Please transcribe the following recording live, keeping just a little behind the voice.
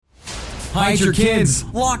hide your kids,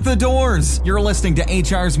 lock the doors. You're listening to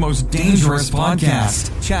HR's most dangerous podcast.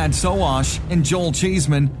 Chad Sowash and Joel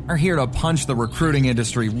Cheeseman are here to punch the recruiting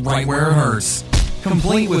industry right where it hurts.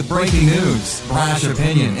 Complete with breaking news, brash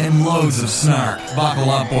opinion, and loads of snark. Buckle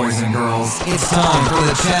up, boys and girls. It's time for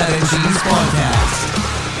the Chad and Cheese Podcast.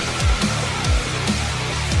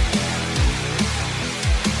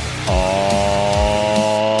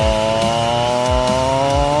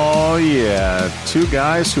 Oh, yeah. Two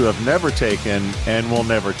guys who have never taken and will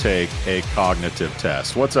never take a cognitive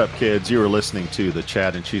test. What's up, kids? You are listening to the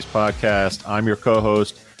Chad and Cheese Podcast. I'm your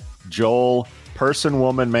co-host, Joel, person,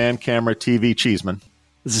 woman, man, camera, TV, Cheeseman.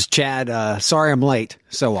 This is Chad. Sorry I'm late.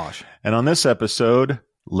 Sowash. And on this episode,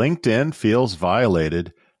 LinkedIn feels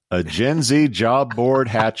violated. A Gen Z job board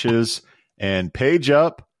hatches, and page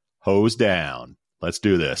up, hose down. Let's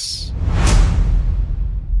do this.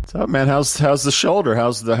 What's up, man? How's the shoulder?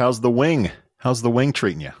 How's the wing? How's the wing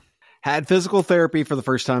treating you? Had physical therapy for the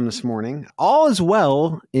first time this morning. All is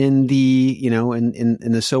well in the, in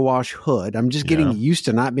the Sowash hood. I'm just getting used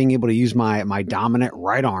to not being able to use my dominant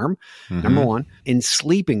right arm, number one. And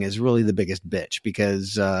sleeping is really the biggest bitch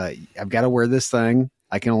because I've got to wear this thing.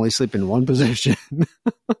 I can only sleep in one position.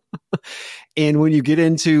 And when you get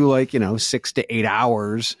into 6 to 8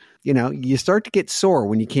 hours, you start to get sore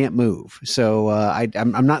when you can't move. So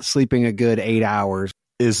I'm not sleeping a good 8 hours.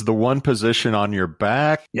 Is the one position on your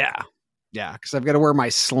back? Yeah. Yeah, because I've got to wear my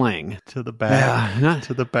sling. To the back.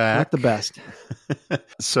 To the back. Not the best.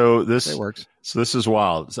 So this works. So this is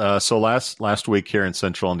wild. So last week here in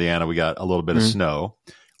Central Indiana, we got a little bit of snow.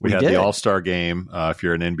 We had the All-Star game, if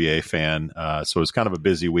you're an NBA fan. So it was kind of a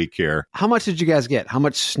busy week here. How much did you guys get? How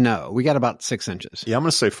much snow? We got about 6 inches. Yeah, I'm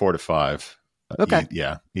going to say 4 to 5. Okay.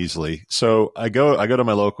 Easily. So I go to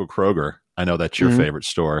my local Kroger. I know that's your favorite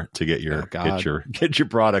store to get your get your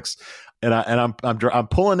products. And I'm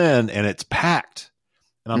pulling in and it's packed.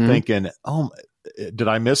 And I'm thinking, did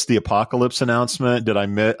I miss the apocalypse announcement? Did I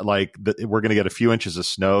miss we're going to get a few inches of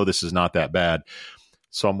snow? This is not that bad.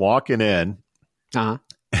 So I'm walking in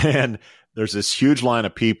and there's this huge line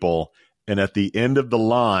of people. And at the end of the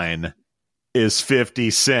line is 50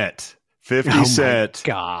 Cent. 50 Cent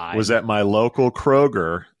was at my local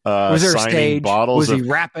Kroger. Was there a stage? Was he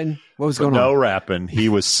rapping? What was going on? No rapping. He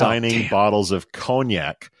was signing bottles of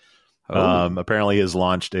cognac. Apparently, he has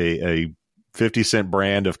launched a 50 Cent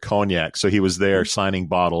brand of cognac. So he was there signing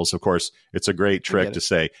bottles. Of course, it's a great trick to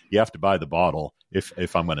say, you have to buy the bottle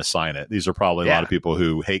if I'm going to sign it. These are probably a lot of people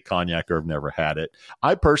who hate cognac or have never had it.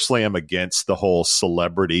 I personally am against the whole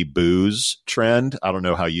celebrity booze trend. I don't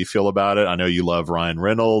know how you feel about it. I know you love Ryan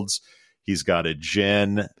Reynolds. He's got a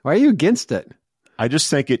gin. Why are you against it? I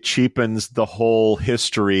just think it cheapens the whole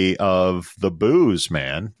history of the booze,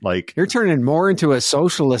 man. Like, you're turning more into a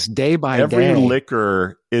socialist day by day. Every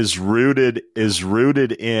liquor is rooted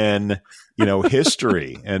in,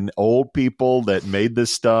 history and old people that made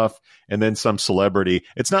this stuff, and then some celebrity.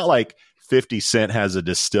 It's not like 50 Cent has a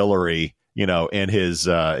distillery, in his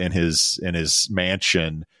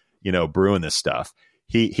mansion, brewing this stuff.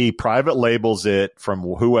 He private labels it from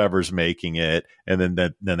whoever's making it, and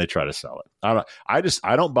then they try to sell it.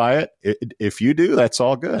 I don't buy it. If you do, that's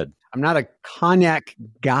all good. I'm not a cognac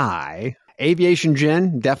guy. Aviation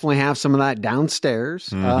gin, definitely have some of that downstairs.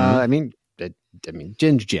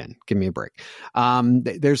 Gin's gin. Give me a break.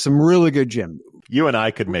 There's some really good gin. You and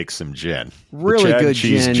I could make some gin. Really good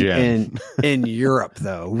gin in Europe,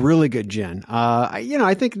 though. Really good gin.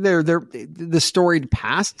 I think they're the storied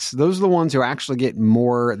pasts. Those are the ones who actually get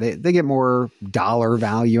more. They get more dollar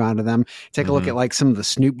value out of them. Take a look at some of the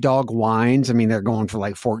Snoop Dogg wines. I mean, they're going for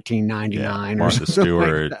 $14.99 or Martha something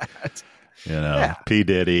Stewart. like that. P.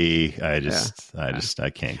 Diddy. I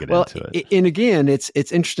can't get into it. And again, it's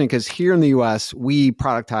interesting because here in the U.S. we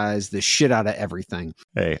productize the shit out of everything.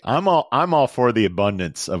 Hey, I'm all for the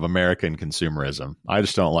abundance of American consumerism. I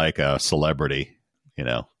just don't like a celebrity,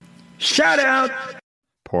 Shout out.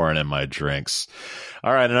 Pouring in my drinks.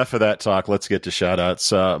 All right, enough of that talk. Let's get to shout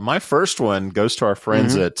outs. My first one goes to our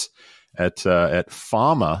friends at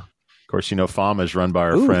Fama. Of course, Fama is run by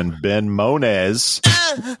our friend Ben Moniz.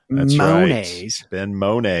 That's right. Ben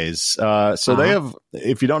Moniz. So they have,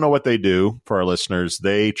 if you don't know what they do for our listeners,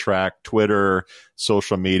 they track Twitter,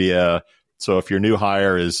 social media. So if your new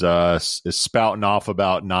hire is spouting off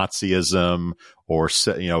about Nazism or,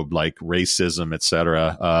 like racism, et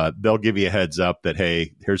cetera, they'll give you a heads up that,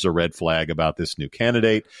 hey, here's a red flag about this new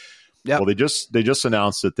candidate. Yep. Well, they just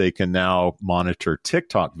announced that they can now monitor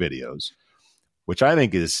TikTok videos, which I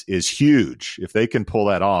think is huge if they can pull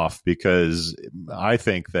that off, because I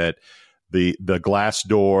think that the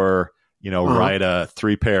Glassdoor, write a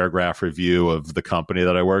 3-paragraph review of the company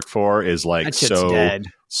that I work for is like that shit's dead.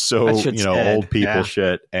 Dead. Old people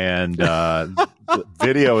shit. And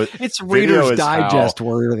video, it's Reader's Digest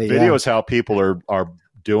worthy. Video is how people are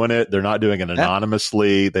doing it. They're not doing it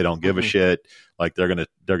anonymously. They don't give a shit. Like they're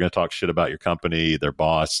gonna talk shit about your company, their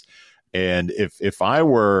boss. And if I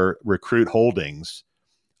were Recruit Holdings,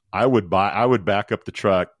 I would back up the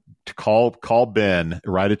truck to call Ben,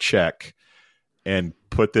 write a check, and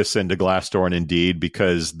put this into Glassdoor and Indeed,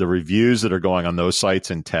 because the reviews that are going on those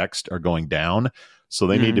sites in text are going down. So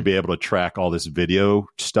they need to be able to track all this video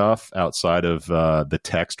stuff outside of the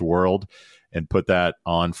text world and put that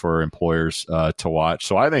on for employers to watch.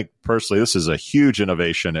 So I think personally, this is a huge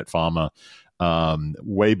innovation at Fama.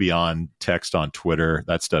 Way beyond text on Twitter.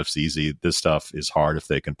 That stuff's easy. This stuff is hard if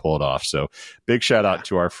they can pull it off. So big shout out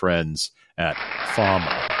to our friends at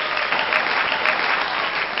Fama.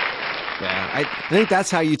 Yeah, I think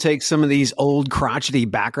that's how you take some of these old crotchety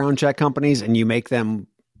background check companies and you make them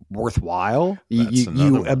worthwhile.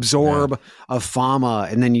 You absorb a Fama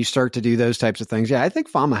and then you start to do those types of things. Yeah, I think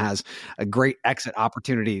Fama has a great exit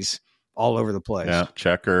opportunities all over the place. Yeah,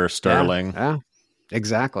 Checker, Sterling. Yeah.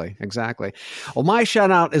 Exactly. Well, my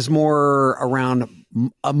shout out is more around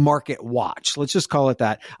a market watch. Let's just call it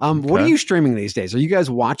that. What are you streaming these days? Are you guys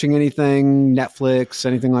watching anything? Netflix,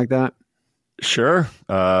 anything like that? Sure.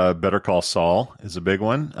 Better Call Saul is a big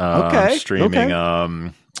one. Streaming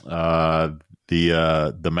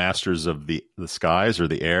the Masters of the Skies or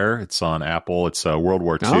the Air. It's on Apple. It's World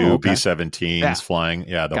War II, B-17s flying.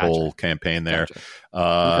 Yeah, the whole campaign there.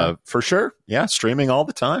 For sure. Yeah, streaming all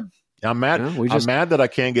the time. I'm mad. I'm mad that I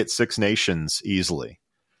can't get Six Nations easily,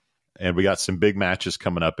 and we got some big matches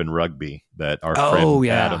coming up in rugby that our friend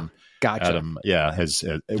Adam. Gotcha. Adam, has.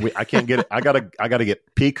 I can't get it. I gotta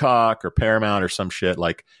get Peacock or Paramount or some shit.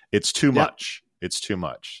 Like it's too much. It's too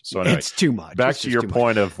much. So anyway, it's too much. Back to your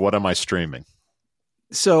point of what am I streaming?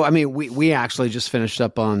 So I mean, we actually just finished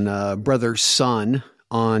up on Brother Son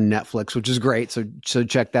on Netflix, which is great. So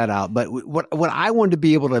check that out. But what I wanted to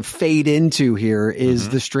be able to fade into here is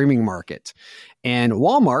the streaming market. And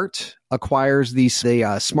Walmart acquires the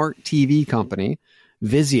smart TV company,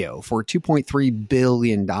 Vizio, for $2.3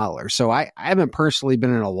 billion. So I haven't personally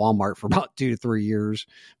been in a Walmart for about 2 to 3 years.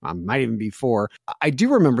 Might even be 4. I do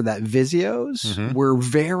remember that Vizios were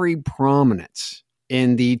very prominent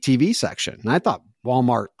in the TV section. And I thought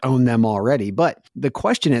Walmart owned them already. But the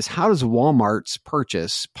question is, how does Walmart's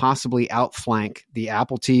purchase possibly outflank the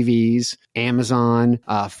Apple TVs, Amazon,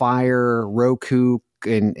 Fire, Roku,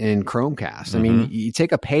 and Chromecast? I mean, you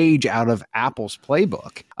take a page out of Apple's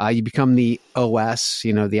playbook. You become the OS,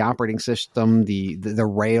 the operating system, the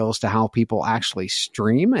rails to how people actually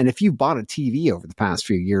stream. And if you've bought a TV over the past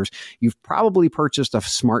few years, you've probably purchased a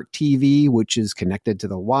smart TV, which is connected to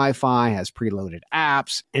the Wi-Fi, has preloaded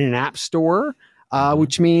apps in an app store.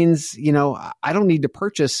 Which means, I don't need to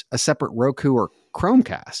purchase a separate Roku or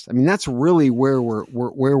Chromecast. I mean, that's really where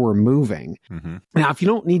we're moving. Now, if you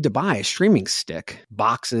don't need to buy a streaming stick,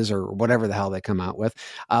 boxes or whatever the hell they come out with,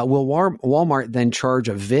 will Walmart then charge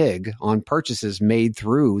a VIG on purchases made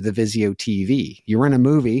through the Vizio TV? You rent a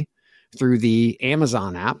movie through the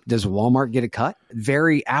Amazon app. Does Walmart get a cut?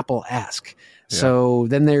 Very Apple-esque. Yeah. So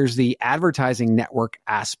then there's the advertising network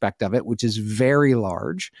aspect of it, which is very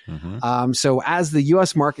large. So as the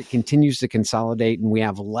U.S. market continues to consolidate and we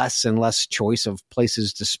have less and less choice of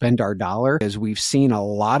places to spend our dollar, as we've seen a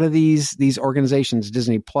lot of these organizations,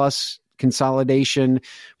 Disney Plus consolidation,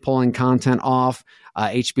 pulling content off,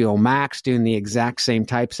 HBO Max doing the exact same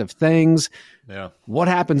types of things. Yeah. What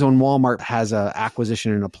happens when Walmart has a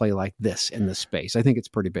acquisition and a play like this in the space? I think it's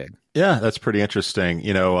pretty big. Yeah, that's pretty interesting.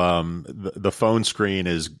 The phone screen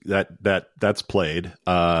is that's played.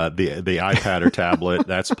 The iPad or tablet,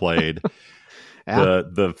 that's played. Yeah.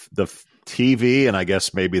 The TV and I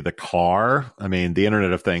guess maybe the car. I mean, the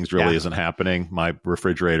Internet of Things really isn't happening. My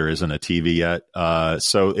refrigerator isn't a TV yet.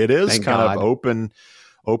 So it is Thank God. Of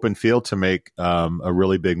open field to make a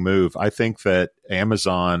really big move. I think that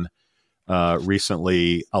Amazon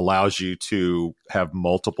recently allows you to have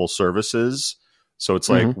multiple services. So it's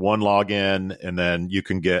like one login and then you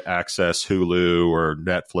can get access Hulu or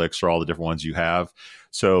Netflix or all the different ones you have.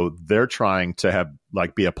 So they're trying to have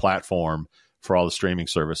be a platform for all the streaming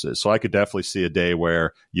services. So I could definitely see a day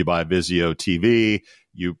where you buy Vizio TV,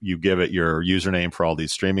 you give it your username for all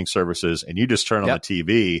these streaming services and you just turn on the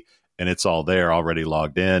TV and it's all there already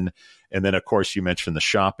logged in. And then of course you mentioned the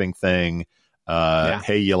shopping thing.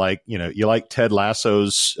 Hey, you like Ted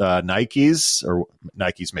Lasso's Nikes, or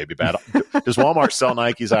Nikes may be bad. Does Walmart sell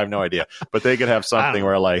Nikes? I have no idea, but they could have something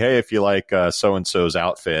where hey, if you like so-and-so's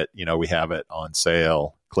outfit, we have it on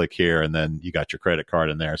sale click here, and then you got your credit card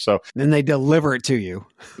in there. So then they deliver it to you.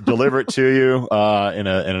 Deliver it to you in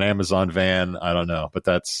an Amazon van. I don't know, but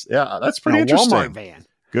that's pretty interesting. Walmart van.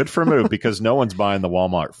 Good for Move, because no one's buying the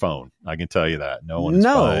Walmart phone. I can tell you that. No one's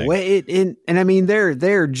buying. And I mean,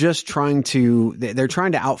 they're just trying to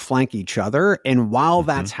outflank each other. And while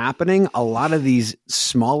that's happening, a lot of these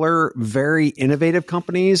smaller, very innovative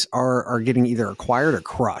companies are getting either acquired or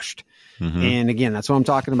crushed. And again, that's what I'm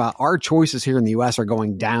talking about. Our choices here in the US are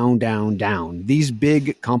going down, down, down. These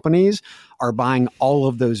big companies are buying all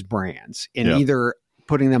of those brands and either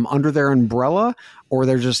putting them under their umbrella, or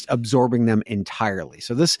they're just absorbing them entirely.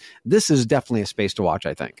 So this is definitely a space to watch,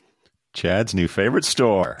 I think. Chad's new favorite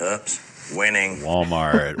store. Oops, winning.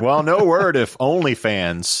 Walmart. Well, no word if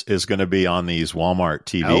OnlyFans is going to be on these Walmart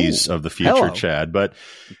TVs of the future, Chad. But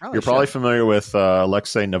you're probably familiar with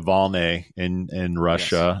Alexei Navalny in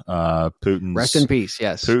Russia. Yes. Putin's rest in peace.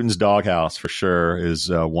 Yes, Putin's doghouse for sure is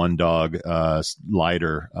one dog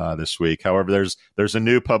lighter this week. However, there's a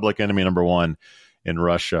new public enemy number one in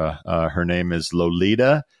Russia. Her name is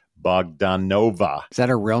Lolita Bogdanova. Is that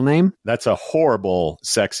her real name? That's a horrible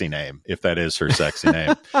sexy name, if that is her sexy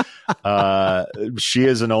name. She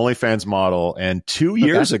is an OnlyFans model, and 2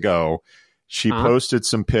 years ago, she posted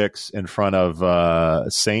some pics in front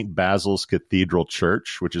of St. Basil's Cathedral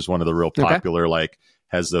Church, which is one of the real popular,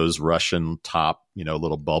 has those Russian top,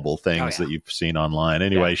 little bubble things that you've seen online.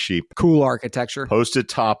 Anyway, she cool architecture. Posted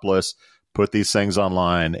topless, put these things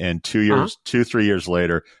online, and 3 years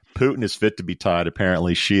later, Putin is fit to be tied.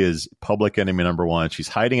 Apparently, she is public enemy number one. She's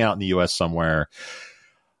hiding out in the U.S. somewhere.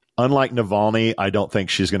 Unlike Navalny, I don't think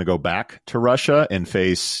she's going to go back to Russia and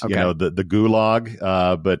face, the gulag.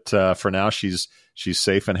 But for now, she's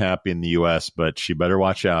safe and happy in the U.S. But she better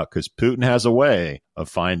watch out, because Putin has a way of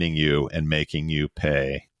finding you and making you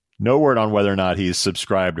pay. No word on whether or not he's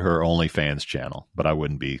subscribed to her OnlyFans channel, but I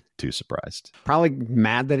wouldn't be too surprised. Probably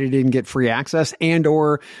mad that he didn't get free access,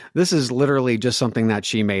 or this is literally just something that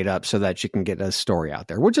she made up so that she can get a story out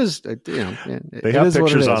there, which is, they have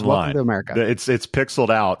pictures online. Welcome to America. It's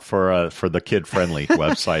pixeled out for the kid-friendly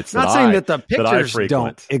websites. Not saying that the pictures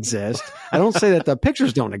don't exist. I don't say that the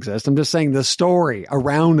pictures don't exist. I'm just saying the story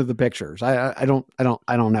around the pictures. I don't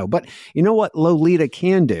know. But you know what Lolita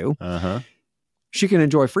can do? She can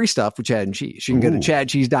enjoy free stuff with Chad and Cheese. She can go to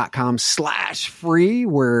chadcheese.com/free,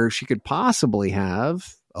 where she could possibly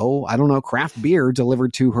have, craft beer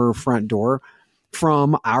delivered to her front door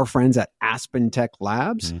from our friends at Aspen Tech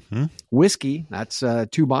Labs. Whiskey, that's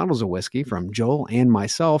 2 bottles of whiskey from Joel and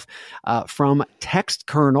myself. From Text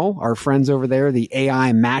Kernel, our friends over there, the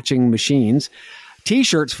AI matching machines.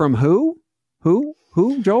 T-shirts from who?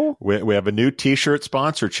 Who, Joel? We have a new T-shirt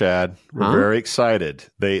sponsor, Chad. We're very excited.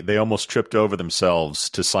 They almost tripped over themselves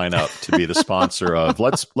to sign up to be the sponsor of.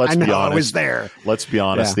 Let's be honest. I was there. Let's be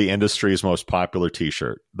honest. The industry's most popular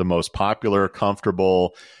T-shirt, the most popular,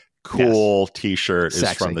 comfortable, cool T-shirt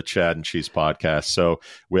is from the Chad and Cheese podcast. So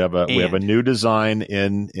we have a new design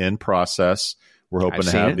in process. We're hoping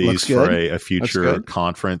to have these for a future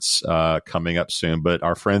conference coming up soon. But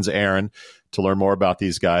our friends Aaron, to learn more about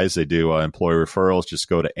these guys, they do employee referrals. Just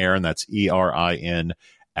go to Aaron, that's ERIN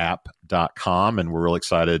app.com. And we're real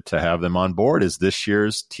excited to have them on board as this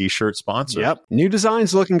year's T-shirt sponsor. Yep. New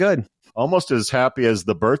designs looking good. Almost as happy as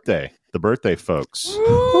the birthday folks.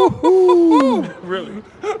 Really?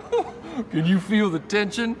 Can you feel the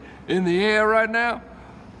tension in the air right now?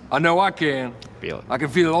 I know I can. Feel it. I can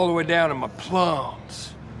feel it all the way down in my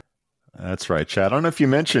plums. That's right, Chad. I don't know if you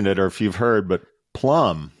mentioned it or if you've heard, but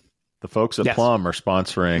Plum, the folks at Plum are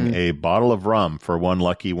sponsoring a bottle of rum for one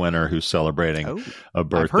lucky winner who's celebrating a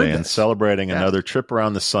birthday. And celebrating another trip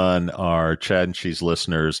around the sun are Chad and Cheese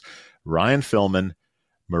listeners Ryan Philman,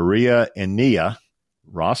 Maria Enia,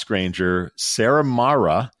 Ross Granger, Sarah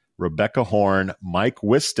Mara, Rebecca Horn, Mike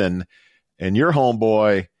Whiston, and your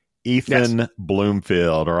homeboy, Ethan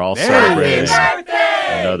Bloomfield, are all celebrating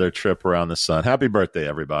another trip around the sun. Happy birthday,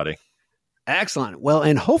 everybody. Excellent. Well,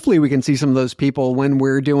 and hopefully we can see some of those people when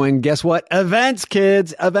we're doing, guess what? Events,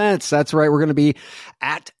 kids. Events. That's right. We're going to be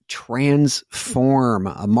at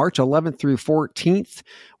Transform March 11th through 14th,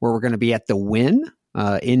 where we're going to be at the Wynn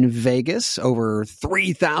in Vegas. Over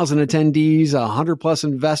 3,000 attendees, 100 plus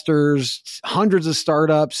investors, hundreds of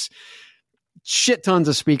startups, shit tons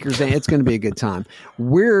of speakers. It's going to be a good time.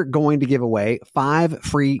 We're going to give away 5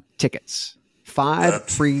 free tickets. 5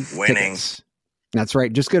 free tickets. That's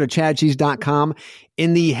right. Just go to chadcheese.com.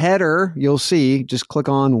 In the header, you'll see, just click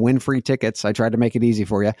on win free tickets. I tried to make it easy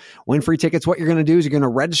for you. Win free tickets. What you're going to do is you're going to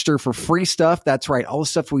register for free stuff. That's right. All the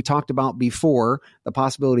stuff we talked about before, the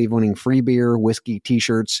possibility of winning free beer, whiskey,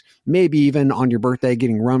 t-shirts, maybe even on your birthday,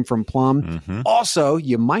 getting rum from Plum. Mm-hmm. Also,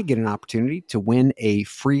 you might get an opportunity to win a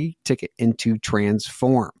free ticket into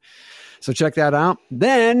Transform. So check that out.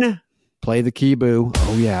 Then play the Kibu.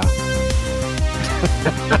 Oh, yeah.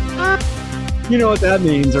 You know what that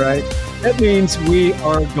means, right? That means we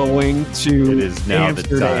are going to It is now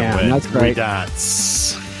Amsterdam. The time when That's right. we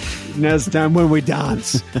dance. Now it's the time when we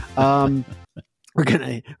dance. We're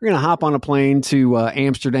gonna hop on a plane to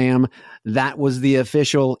Amsterdam. That was the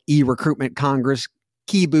official e-recruitment Congress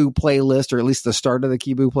Kibu playlist, or at least the start of the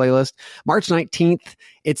Kibu playlist. March 19th,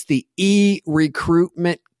 it's the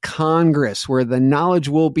e-recruitment Congress, where the knowledge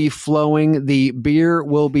will be flowing, the beer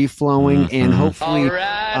will be flowing, and hopefully,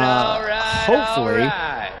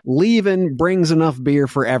 Leavin brings enough beer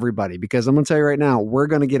for everybody, because I'm going to tell you right now, we're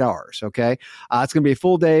going to get ours, okay? It's going to be a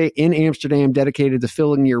full day in Amsterdam dedicated to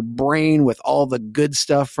filling your brain with all the good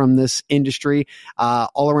stuff from this industry,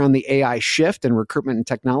 all around the AI shift and recruitment and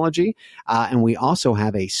technology. And we also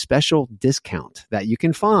have a special discount that you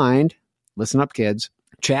can find. Listen up, kids.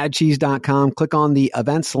 chadcheese.com. Click on the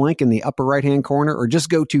events link in the upper right-hand corner, or just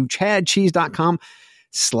go to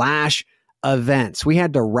chadcheese.com/events. We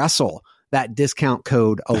had to wrestle that discount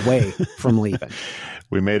code away from leaving.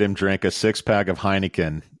 We made him drink a 6-pack of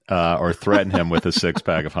Heineken, or threaten him with a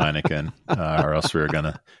 6-pack of Heineken, or else we're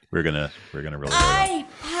gonna really. Hey,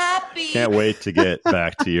 Pappy! Can't wait to get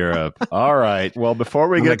back to Europe. All right. Well, before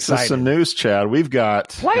we get to some news, Chad, we've got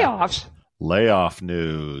Playoffs. Layoff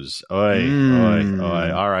news. Oi, oi,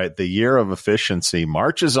 oi. All right. The year of efficiency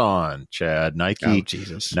marches on, Chad. Nike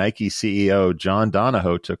CEO John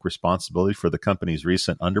Donahoe took responsibility for the company's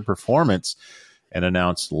recent underperformance and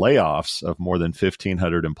announced layoffs of more than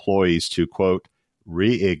 1,500 employees to, quote,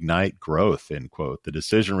 reignite growth, end quote. The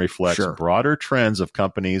decision reflects broader trends of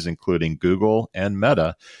companies, including Google and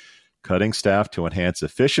Meta, cutting staff to enhance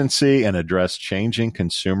efficiency and address changing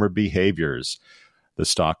consumer behaviors. The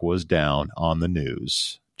stock was down on the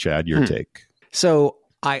news. Chad, your take. So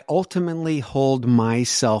I ultimately hold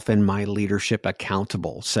myself and my leadership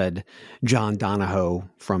accountable, said John Donahoe,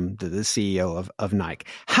 from the CEO of Nike.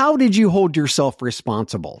 How did you hold yourself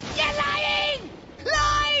responsible? You're lying!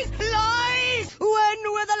 Lies! Lies! When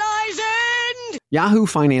will the lies end? Yahoo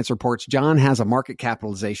Finance reports John has a market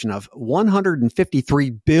capitalization of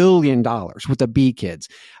 $153 billion with the B kids.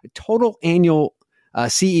 Total annual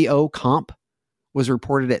CEO comp was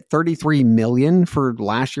reported at $33 million for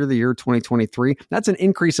last year, the year 2023. That's an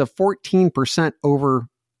increase of 14% over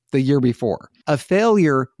the year before. A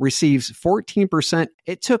failure receives 14%.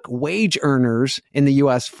 It took wage earners in the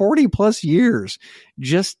U.S. 40 plus years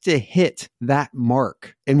just to hit that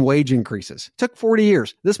mark in wage increases. It took 40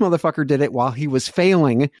 years. This motherfucker did it while he was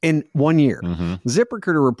failing in 1 year.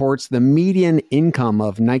 ZipRecruiter reports the median income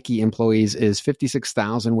of Nike employees is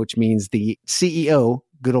 $56,000, which means the CEO,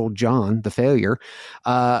 good old John, the failure,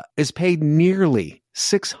 is paid nearly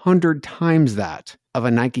 600 times that of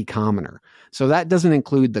a Nike commoner. So that doesn't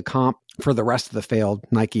include the comp for the rest of the failed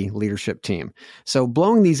Nike leadership team. So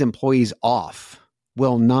blowing these employees off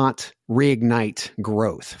will not reignite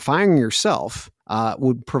growth. Firing yourself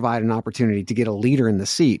would provide an opportunity to get a leader in the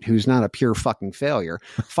seat who's not a pure fucking failure,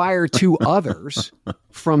 fire 2 others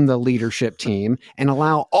from the leadership team, and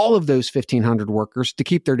allow all of those 1,500 workers to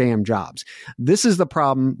keep their damn jobs. This is the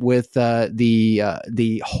problem with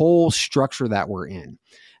the whole structure that we're in.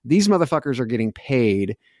 These motherfuckers are getting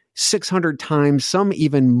paid 600 times, some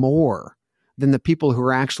even more, than the people who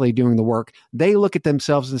are actually doing the work. They look at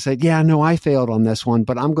themselves and say, yeah, no, I failed on this one,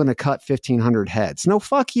 but I'm going to cut 1,500 heads. No,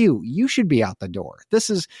 fuck you. You should be out the door. This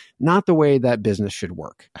is not the way that business should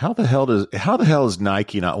work. How the hell is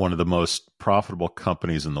Nike not one of the most profitable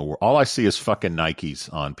companies in the world? All I see is fucking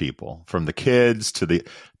Nikes on people, from the kids to the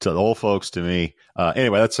old folks to me.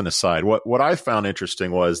 Anyway, that's an aside. What I found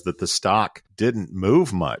interesting was that the stock didn't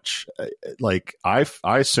move much. Like I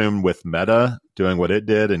assumed with Meta doing what it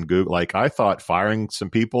did and Google, like I thought firing some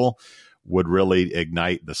people would really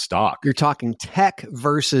ignite the stock. You're talking tech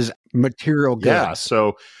versus material goods. Yeah.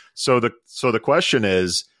 So the question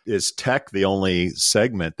is tech the only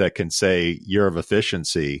segment that can say year of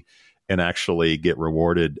efficiency and actually get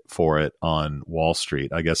rewarded for it on Wall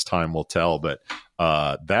Street? I guess time will tell, but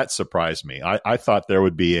that surprised me. I thought there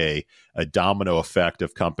would be a domino effect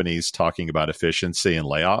of companies talking about efficiency and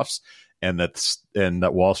layoffs, and that and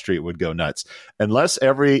that Wall Street would go nuts. Unless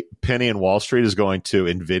every penny in Wall Street is going to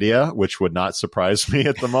NVIDIA, which would not surprise me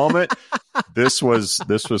at the moment. This was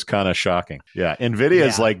kind of shocking. Yeah, NVIDIA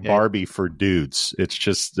is like Barbie for dudes.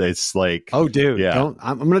 It's like, oh, dude, yeah.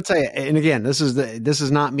 I'm going to tell you. And again, this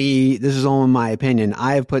is not me. This is only my opinion.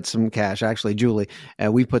 I have put some cash. Actually, Julie,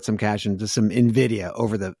 we put some cash into some NVIDIA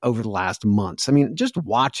over the last months. I mean, just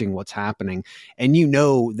watching what's happening, and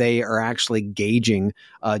they are actually gauging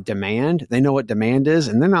demand. They know what demand is,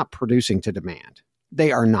 and they're not producing to demand.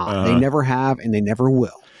 They are not. They never have, and they never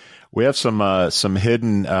will. We have some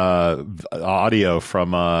hidden audio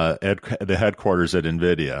from the headquarters at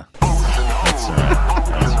NVIDIA.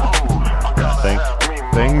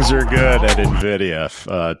 Things are good at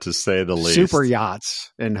NVIDIA, to say the least. Super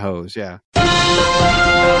yachts and hoes, yeah.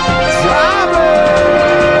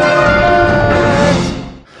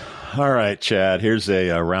 All right, Chad, here's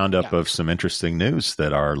a roundup of some interesting news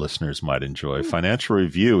that our listeners might enjoy. Financial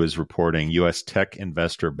Review is reporting U.S. tech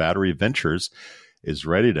investor Battery Ventures is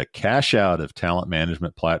ready to cash out of talent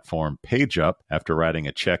management platform PageUp after writing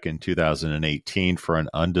a check in 2018 for an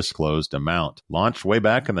undisclosed amount. Launched way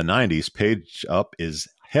back in the 90s, PageUp is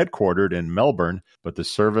headquartered in Melbourne, but they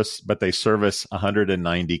service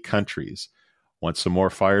 190 countries. Want some more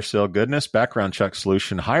fire sale goodness? Background check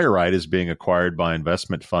solution HireRight is being acquired by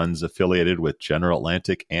investment funds affiliated with General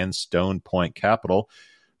Atlantic and Stone Point Capital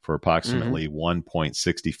for approximately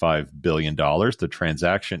 $1.65 billion. The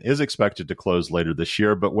transaction is expected to close later this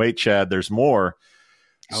year. But wait, Chad, there's more.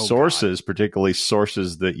 Sources, particularly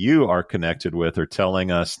sources that you are connected with, are telling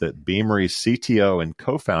us that Beamery's CTO and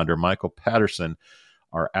co-founder Michael Patterson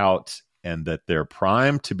are out and that they're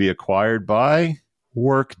primed to be acquired by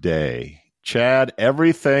Workday. Chad,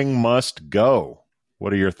 everything must go.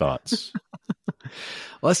 What are your thoughts?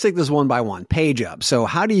 Let's take this one by one. PageUp. So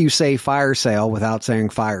how do you say fire sale without saying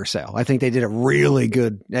fire sale? I think they did a really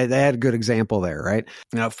good, they had a good example there, right?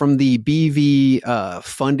 Now, from the BV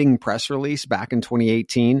funding press release back in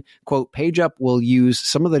 2018, quote, PageUp will use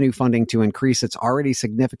some of the new funding to increase its already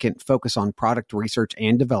significant focus on product research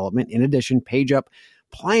and development. In addition, PageUp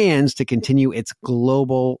plans to continue its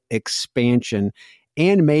global expansion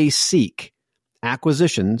and may seek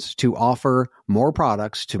acquisitions to offer more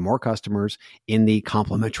products to more customers in the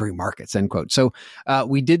complementary markets, end quote. So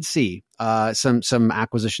we did see some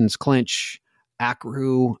acquisitions clinch,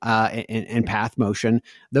 Acru and PathMotion.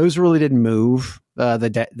 Those really didn't move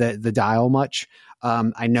the dial much.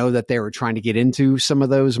 I know that they were trying to get into some of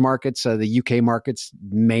those markets, the UK markets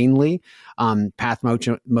mainly.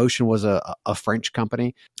 PathMotion was a French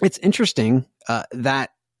company. It's interesting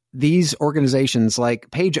that these organizations like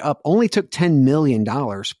PageUp only took $10 million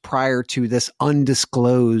prior to this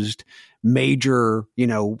undisclosed major,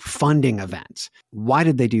 funding event. Why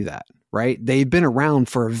did they do that? Right? They've been around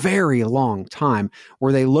for a very long time.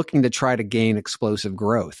 Were they looking to try to gain explosive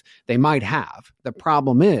growth? They might have. The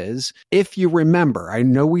problem is, if you remember, I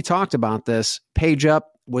know we talked about this, PageUp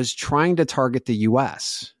was trying to target the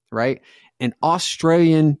US, right? An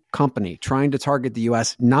Australian company trying to target the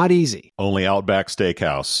U.S., not easy. Only Outback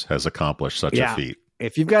Steakhouse has accomplished such a feat.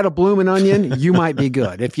 If you've got a bloomin' onion, you might be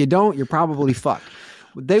good. If you don't, you're probably fucked.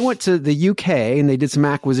 They went to the UK and they did some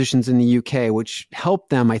acquisitions in the UK, which helped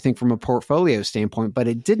them, I think, from a portfolio standpoint, but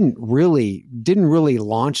it didn't really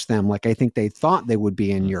launch them like I think they thought they would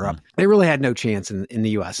be in Europe. They really had no chance in the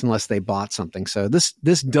US unless they bought something. So this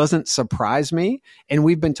doesn't surprise me. And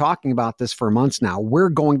we've been talking about this for months now. We're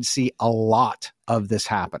going to see a lot of this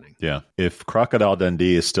happening. Yeah. If Crocodile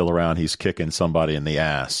Dundee is still around, he's kicking somebody in the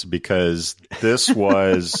ass, because this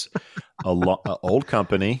was an old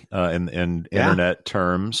company in internet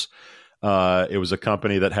terms. It was a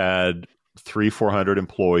company that had 300-400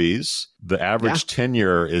 employees. The average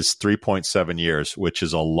tenure is 3.7 years, which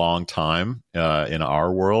is a long time in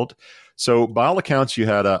our world. So by all accounts, you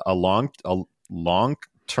had a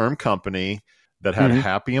long-term company that had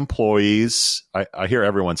happy employees. I hear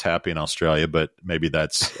everyone's happy in Australia, but maybe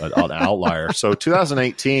that's an outlier. So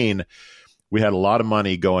 2018, we had a lot of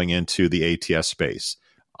money going into the ATS space.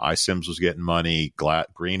 iCIMS was getting money,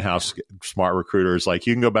 Greenhouse, Smart Recruiters. Like,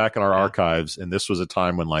 you can go back in our archives, and this was a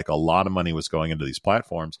time when like a lot of money was going into these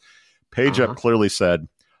platforms. PageUp clearly said,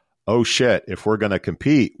 oh shit, if we're going to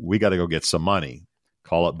compete, we got to go get some money.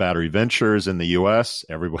 Call it Battery Ventures in the US.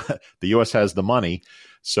 The US has the money.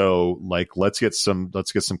 So like, let's get some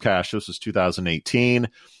cash. This was 2018,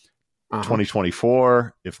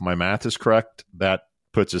 2024. If my math is correct, that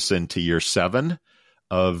puts us into year 7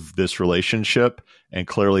 of this relationship. And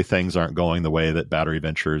clearly things aren't going the way that Battery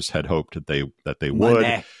Ventures had hoped that they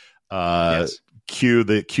would. cue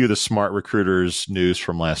the smart recruiters news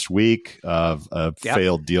from last week of a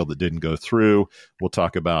failed deal that didn't go through. We'll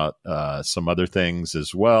talk about some other things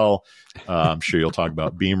as well. I'm sure you'll talk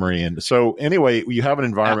about Beamery. And so anyway, you have an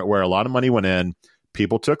environment where a lot of money went in.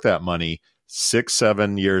 People took that money.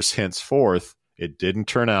 6-7 years henceforth, it didn't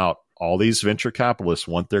turn out. All these venture capitalists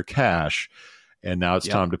want their cash, and now it's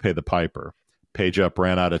time to pay the piper. PageUp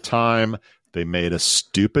ran out of time. They made a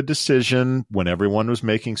stupid decision when everyone was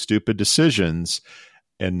making stupid decisions.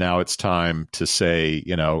 And now it's time to say,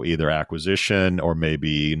 either acquisition or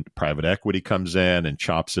maybe private equity comes in and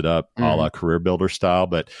chops it up a la Career Builder style.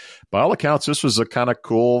 But by all accounts, this was a kind of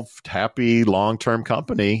cool, happy, long-term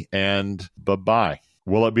company. And bye-bye.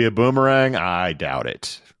 Will it be a boomerang? I doubt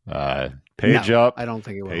it. Page up. I don't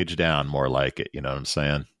think it will. Page down, more like it. You know what I'm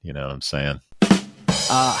saying?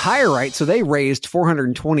 HireRight, so they raised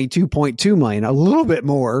 $422.2 million, a little bit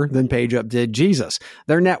more than PageUp did. Jesus,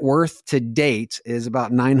 their net worth to date is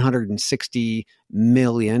about $960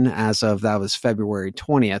 million as of that was February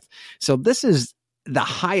 20th. So this is the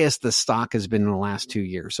highest the stock has been in the last 2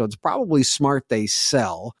 years. So it's probably smart they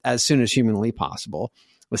sell as soon as humanly possible.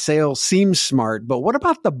 The sale seems smart, but what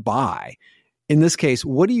about the buy? In this case,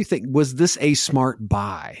 what do you think? Was this a smart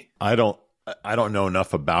buy? I don't know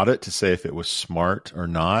enough about it to say if it was smart or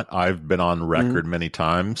not. I've been on record many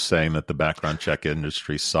times saying that the background check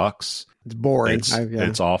industry sucks. It's boring.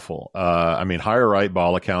 It's awful. HireRight, by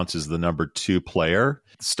all accounts, is the number 2 player.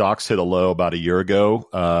 Stocks hit a low about a year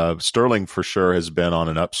ago. Sterling, for sure, has been on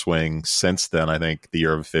an upswing since then. I think the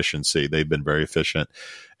year of efficiency, they've been very efficient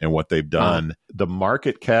in what they've done. The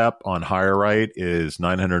market cap on HireRight is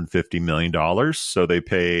 $950 million. So they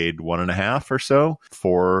paid 1.5 or so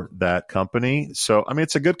for that company. So,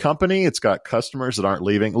 it's a good company. It's got customers that aren't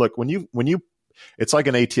leaving. Look, when you, it's like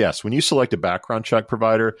an ATS. When you select a background check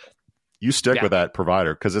provider, you stick with that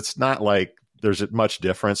provider because it's not like there's much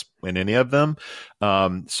difference in any of them.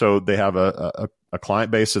 So they have a client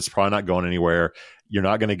base that's probably not going anywhere. You're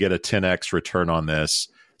not going to get a 10x return on this.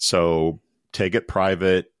 So take it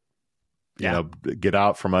private, get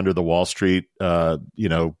out from under the Wall Street,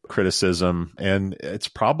 criticism. And it's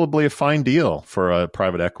probably a fine deal for a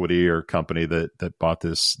private equity or company that bought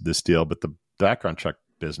this deal. But the background check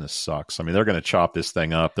business sucks. They're going to chop this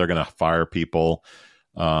thing up. They're going to fire people.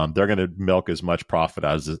 They're going to milk as much profit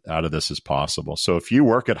out of this as possible. So if you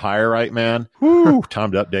work at HireRight, man,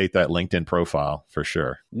 time to update that LinkedIn profile for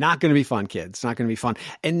sure. Not going to be fun, kids. Not going to be fun.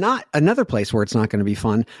 And not another place where it's not going to be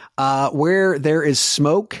fun. Where there is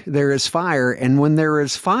smoke, there is fire. And when there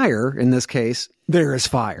is fire, in this case, there is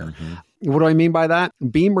fire. What do I mean by that?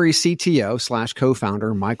 Beamery CTO /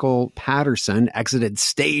 co-founder Michael Patterson exited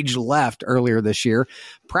stage left earlier this year.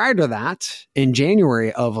 Prior to that, in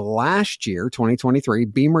January of last year, 2023,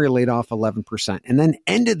 Beamery laid off 11% and then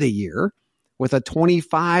ended the year with a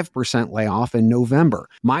 25% layoff in November.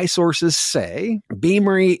 My sources say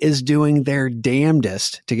Beamery is doing their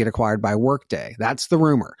damnedest to get acquired by Workday. That's the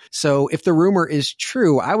rumor. So if the rumor is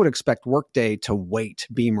true, I would expect Workday to wait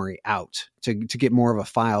Beamery out to get more of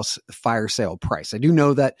a fire sale price. I do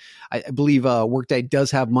know that I believe Workday does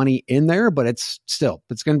have money in there, but it's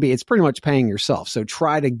pretty much paying yourself. So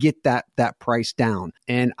try to get that price down.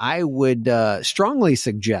 And I would strongly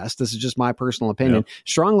suggest, this is just my personal opinion,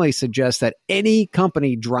 strongly suggest that any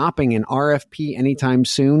company dropping an RFP anytime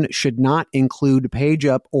soon should not include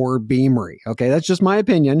PageUp or Beamery. Okay, that's just my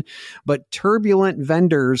opinion. But turbulent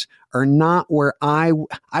vendors are not where I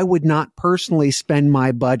would not personally spend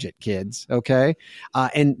my budget, kids. Okay,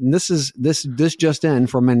 and this just in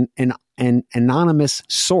from an anonymous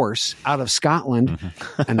source out of Scotland.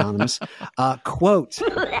 Anonymous quote: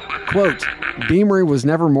 Beamery was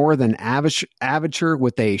never more than aperture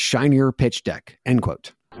with a shinier pitch deck. End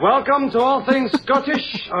quote. Welcome to All Things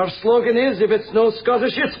Scottish. Our slogan is, if it's no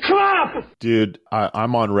Scottish, it's crap! Dude,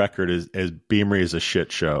 I'm on record as Beamery is a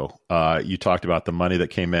shit show. You talked about the money that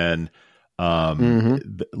came in.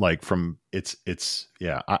 Like from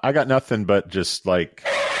I got nothing but just like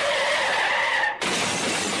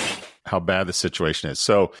how bad the situation is.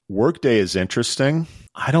 So Workday is interesting.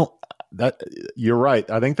 You're right.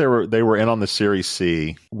 I think they were in on the Series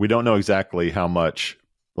C. We don't know exactly how much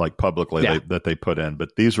like publicly that they put in,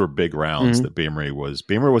 but these were big rounds that Beamery was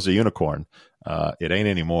a unicorn. It ain't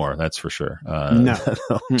anymore. That's for sure. No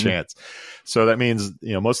chance. So that means,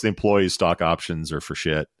 most of the employees' stock options are for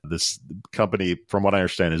shit. This company, from what I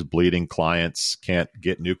understand, is bleeding clients, can't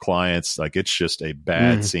get new clients. Like it's just a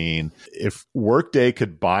bad scene. If Workday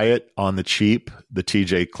could buy it on the cheap, the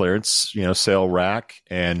TJ clearance, sale rack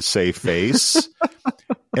and save face,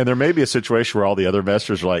 And there may be a situation where all the other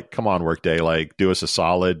investors are like, come on, Workday, like do us a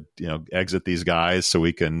solid, exit these guys so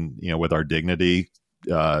we can, with our dignity,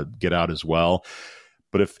 get out as well.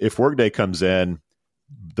 But if Workday comes in,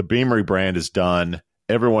 the Beamery brand is done.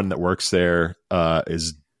 Everyone that works there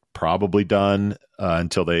is probably done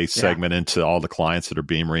until they segment into all the clients that are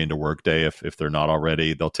Beamery into Workday. If they're not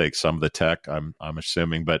already, they'll take some of the tech, I'm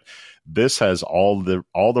assuming. But this has all the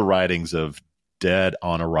writings of dead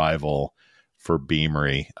on arrival for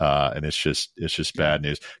Beamery, and it's just bad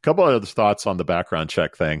news. A couple of other thoughts on the background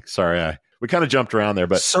check thing. Sorry, we kind of jumped around there,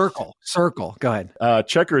 but circle. Go ahead.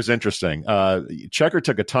 Checker is interesting. Checker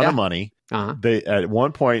took a ton of money. Uh-huh. They at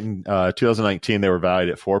one point in 2019 they were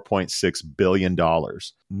valued at $4.6 billion,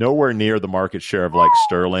 nowhere near the market share of like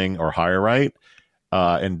Sterling or HireRight.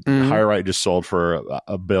 And HireRight just sold for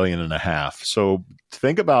 $1.5 billion. So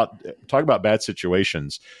talk about bad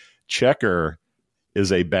situations. Checker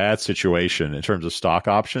is a bad situation in terms of stock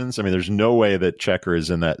options. I mean, there's no way that Checker is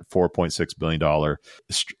in that $4.6 billion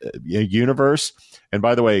universe. And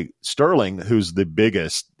by the way, Sterling, who's the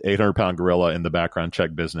biggest 800-pound gorilla in the background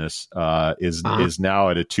check business, is now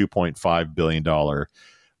at a $2.5 billion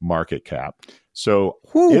market cap. So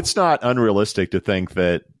it's not unrealistic to think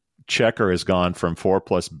that Checker has gone from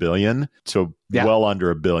 $4+ billion to well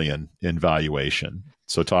under $1 billion in valuation.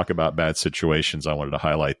 So talk about bad situations. I wanted to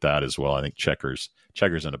highlight that as well. I think Checker's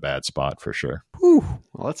in a bad spot for sure.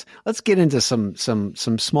 Well, let's get into some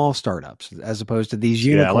small startups as opposed to these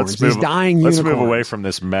unicorns, these dying unicorns. Let's move away from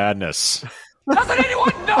this madness. Doesn't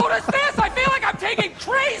anyone notice this? I feel like I'm taking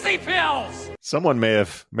crazy pills. Someone may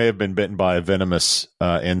have been bitten by a venomous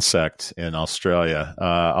insect in Australia.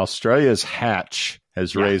 Australia's Hatch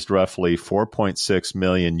has raised roughly $4.6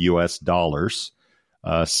 million US,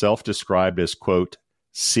 self-described as, quote,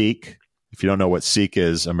 Seek. If you don't know what Seek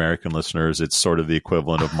is, American listeners, it's sort of the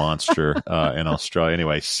equivalent of Monster in Australia.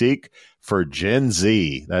 Anyway, Seek for Gen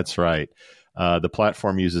Z. That's right. The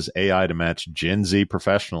platform uses AI to match Gen Z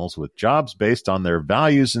professionals with jobs based on their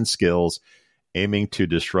values and skills, aiming to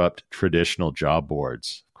disrupt traditional job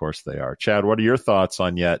boards. Of course they are. Chad, what are your thoughts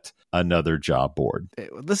on yet another job board?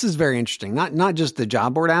 This is very interesting. Not just the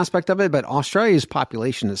job board aspect of it, but Australia's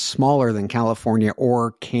population is smaller than California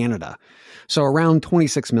or Canada. So around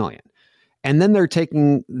 26 million. And then they're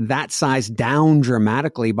taking that size down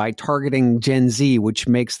dramatically by targeting Gen Z, which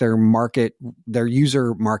makes their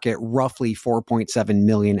user market roughly 4.7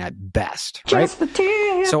 million at best. Right?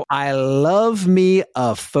 So I love me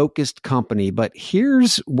a focused company, but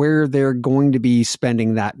here's where they're going to be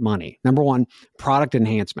spending that money. Number one, product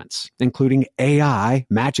enhancements, including AI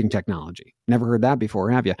matching technology. Never heard that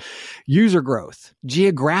before, have you? User growth,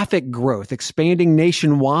 geographic growth, expanding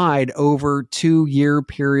nationwide over 2-year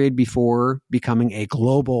period before becoming a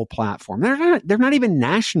global platform. They're not even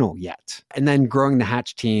national yet. And then growing the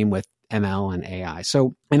Hatch team with ML and AI.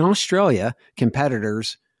 So in Australia,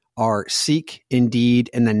 competitors are Seek, Indeed,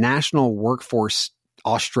 and the National Workforce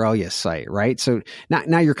Australia site, right? So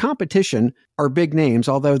now your competition are big names,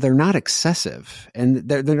 although they're not excessive, and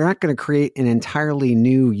they're not going to create an entirely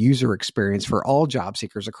new user experience for all job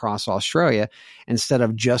seekers across Australia instead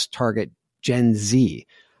of just target Gen Z.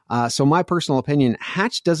 So my personal opinion,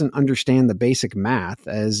 Hatch doesn't understand the basic math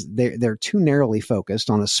as they're too narrowly focused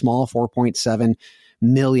on a small 4.7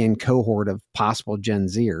 million cohort of possible Gen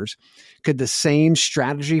Zers. Could the same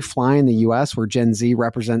strategy fly in the US where Gen Z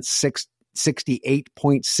represents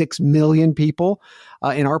 68.6 million people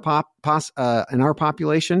in our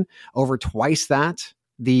population, over twice that,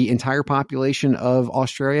 the entire population of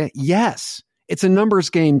Australia? Yes. It's a numbers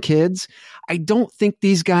game, kids. I don't think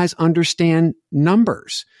these guys understand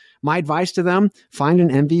numbers. My advice to them, find an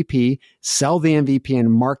MVP, sell the MVP in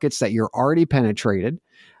markets that you're already penetrated,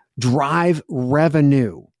 drive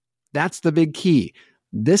revenue. That's the big key.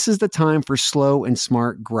 This is the time for slow and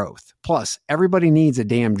smart growth. Plus, everybody needs a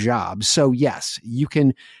damn job. So yes, you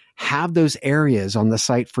can have those areas on the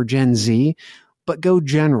site for Gen Z, but go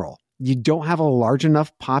general. You don't have a large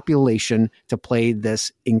enough population to play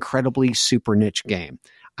this incredibly super niche game.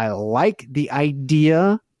 I like the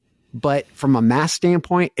idea, but from a mass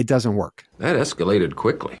standpoint, it doesn't work. That escalated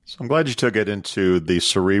quickly. So I'm glad you took it into the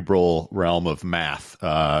cerebral realm of math,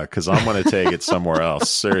 because I'm going to take it somewhere else.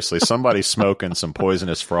 Seriously, somebody's smoking some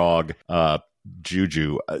poisonous frog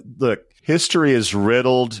juju. Look, history is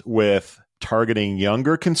riddled with targeting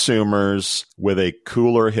younger consumers with a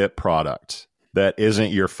cooler hip product that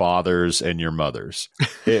isn't your father's and your mother's.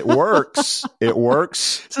 It works. It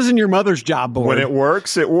works. This isn't your mother's job board. When it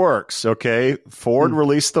works, it works. Okay. Ford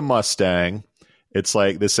released the Mustang. It's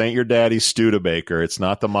like, this ain't your daddy's Studebaker. It's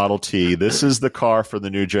not the Model T. This is the car for the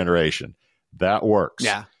new generation. That works.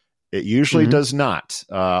 Yeah. It usually does not.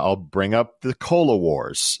 I'll bring up the Cola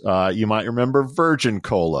Wars. You might remember Virgin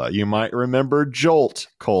Cola. You might remember Jolt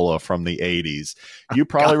Cola from the 80s. You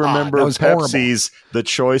probably remember Pepsi's The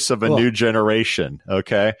Choice of a New Generation.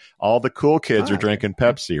 Okay. All the cool kids are drinking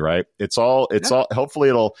Pepsi, right? It's all, hopefully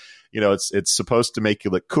it'll, it's supposed to make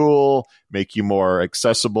you look cool, make you more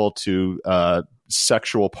accessible to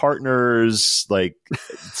sexual partners. Like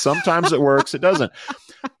sometimes it works, it doesn't.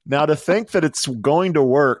 Now, to think that it's going to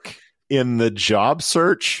work in the job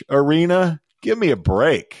search arena, give me a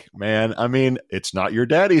break, man. I mean, it's not your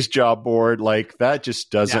daddy's job board. Like that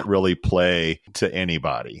just doesn't really play to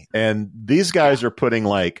anybody. And these guys are putting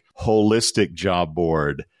like holistic job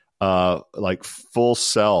board, like full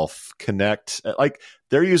self connect, like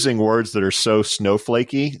they're using words that are so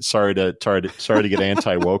snowflakey. Sorry to get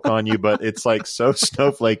anti-woke on you, but it's like so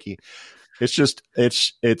snowflakey. It's just,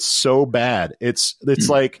 it's so bad. It's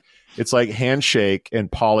like Handshake and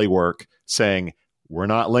Polywork saying, we're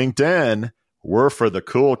not LinkedIn. We're for the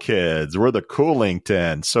cool kids. We're the cool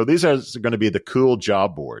LinkedIn. So these are going to be the cool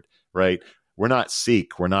job board, right? We're not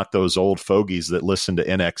Seek. We're not those old fogies that listen to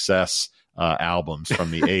NXS albums from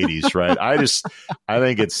the 80s, right? I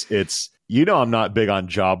think it's, I'm not big on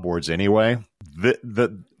job boards anyway.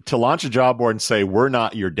 To launch a job board and say, we're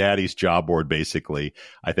not your daddy's job board, basically,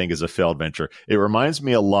 I think is a failed venture. It reminds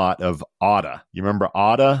me a lot of Otta. You remember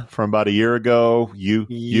Otta from about a year ago? Who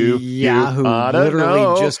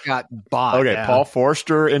literally just got bought. Okay, yeah. Paul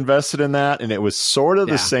Forster invested in that, and it was sort of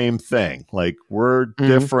the same thing. Like, we're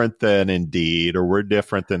different than Indeed, or we're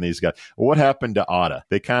different than these guys. What happened to Otta?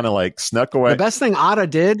 They kind of like snuck away. The best thing Otta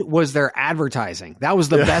did was their advertising. That was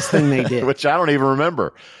the best thing they did. Which I don't even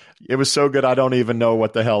remember. It was so good, I don't even know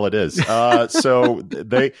what the hell it is. So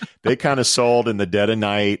they kind of sold in the dead of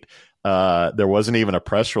night. There wasn't even a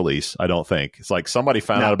press release, I don't think. It's like somebody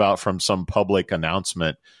found out about from some public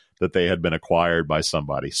announcement that they had been acquired by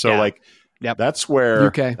somebody. So that's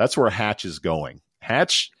where Hatch is going.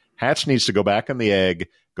 Hatch needs to go back in the egg,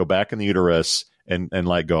 go back in the uterus, and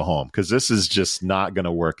like go home, because this is just not going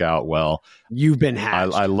to work out well. You've been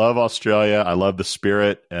hatched. I love Australia. I love the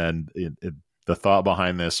spirit and the thought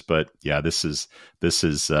behind this, but yeah, this is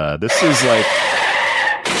like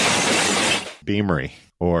Beamery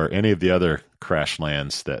or any of the other crash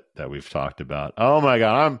lands that we've talked about. Oh my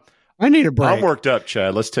God, I need a break. I'm worked up,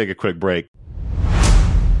 Chad. Let's take a quick break.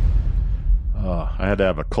 Oh, I had to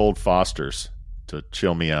have a cold Foster's to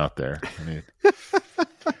chill me out there.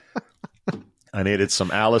 I needed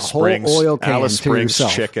some Alice Springs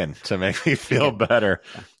chicken to make me feel better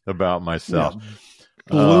about myself. Yeah.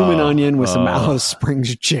 Bloomin' onion with some Alice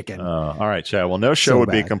Springs chicken. All right, Chad. Well, no show would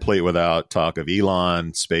be complete without talk of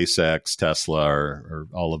Elon, SpaceX, Tesla, or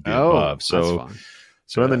all of the above. So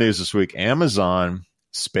in the news this week, Amazon,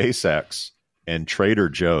 SpaceX, and Trader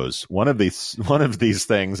Joe's. One of these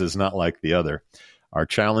things is not like the other. Are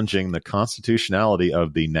challenging the constitutionality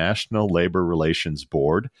of the National Labor Relations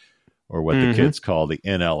Board, or what the kids call the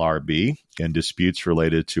NLRB, in disputes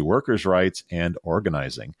related to workers' rights and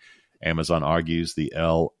organizing. Amazon argues the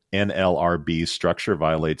NLRB structure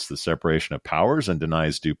violates the separation of powers and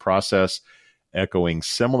denies due process, echoing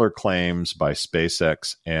similar claims by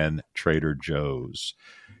SpaceX and Trader Joe's.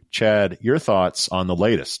 Chad, your thoughts on the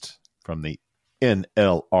latest from the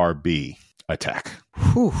NLRB attack?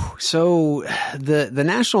 So the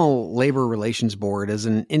National Labor Relations Board is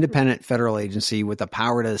an independent federal agency with the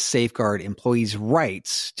power to safeguard employees'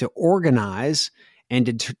 rights to organize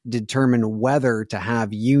and determine whether to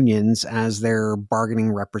have unions as their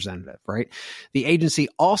bargaining representative, right? The agency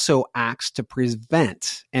also acts to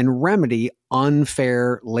prevent and remedy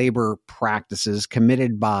unfair labor practices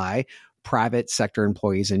committed by private sector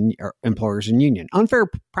employees and employers and union. Unfair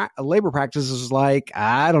labor practices like,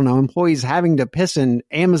 employees having to piss in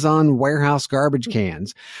Amazon warehouse garbage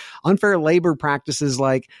cans. Unfair labor practices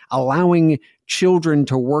like allowing children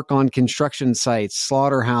to work on construction sites,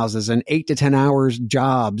 slaughterhouses, and 8 to 10 hours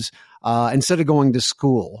jobs instead of going to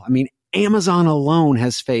school. I mean, Amazon alone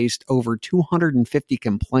has faced over 250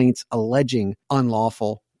 complaints alleging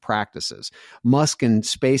unlawful practices. Musk and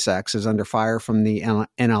SpaceX is under fire from the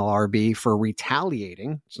NLRB for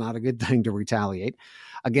retaliating. It's not a good thing to retaliate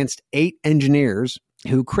against 8 engineers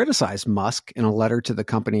who criticized Musk in a letter to the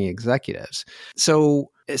company executives. So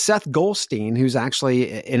Seth Goldstein, who's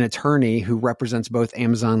actually an attorney who represents both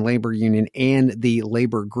Amazon Labor Union and the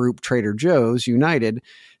labor group Trader Joe's United,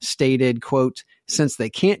 stated, quote, "Since they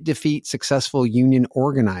can't defeat successful union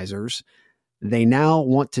organizers, they now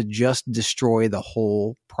want to just destroy the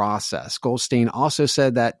whole process." Goldstein also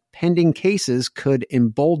said that pending cases could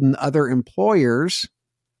embolden other employers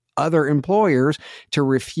other employers to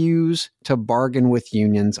refuse to bargain with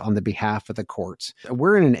unions on the behalf of the courts.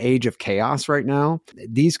 We're in an age of chaos right now.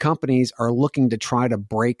 These companies are looking to try to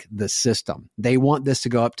break the system. They want this to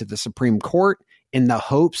go up to the Supreme Court in the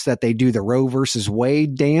hopes that they do the Roe versus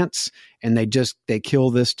Wade dance and they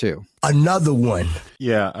kill this too. Another one.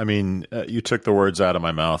 Yeah, I mean, you took the words out of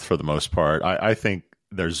my mouth for the most part. I think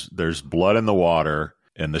there's blood in the water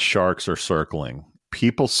and the sharks are circling.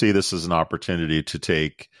 People see this as an opportunity to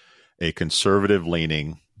take a conservative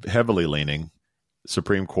leaning, heavily leaning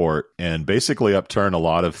Supreme Court and basically upturn a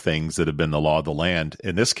lot of things that have been the law of the land,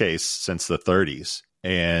 in this case, since the 30s.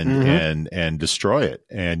 And destroy it.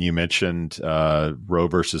 And you mentioned Roe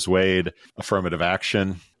versus Wade, affirmative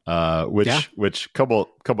action, which couple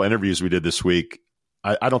interviews we did this week.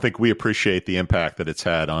 I don't think we appreciate the impact that it's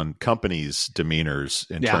had on companies' demeanors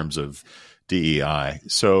in terms of DEI.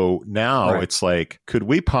 So now it's like, could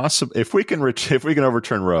we possibly, if we can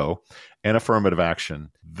overturn Roe and affirmative action,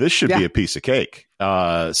 this should be a piece of cake.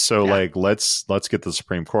 Like, let's get the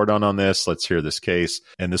Supreme Court on this. Let's hear this case.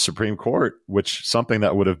 And the Supreme Court, which something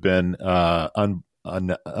that would have been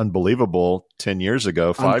unbelievable 10 years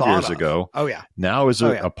ago, 5 years ago. Oh yeah. Now is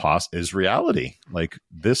is reality. Like,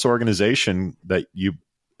 this organization that you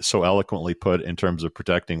so eloquently put in terms of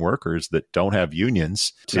protecting workers that don't have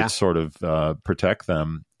unions to sort of protect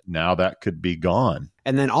them. Now that could be gone.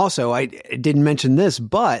 And then also, I didn't mention this,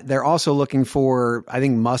 but they're also looking for, I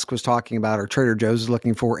think Musk was talking about, or Trader Joe's is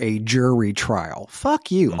looking for a jury trial.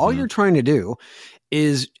 Fuck you. All you're trying to do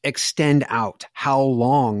is extend out how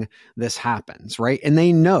long this happens, right? And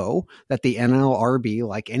they know that the NLRB,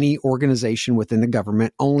 like any organization within the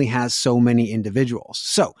government, only has so many individuals.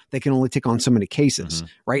 So they can only take on so many cases,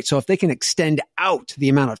 right? So if they can extend out the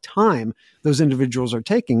amount of time those individuals are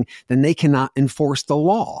taking, then they cannot enforce the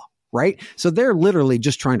law, right? So they're literally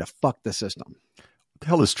just trying to fuck the system. The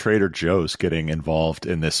hell is Trader Joe's getting involved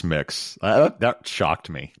in this mix? That shocked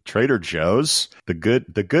me. Trader Joe's, the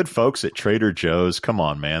good folks at Trader Joe's. Come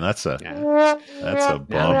on, man, that's a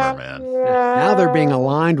bummer, man. Now they're being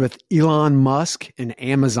aligned with Elon Musk and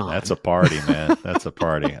Amazon. That's a party, man. That's a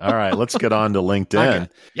party. All right, let's get on to LinkedIn.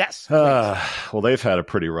 Okay. Yes. Well, they've had a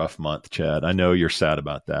pretty rough month, Chad. I know you're sad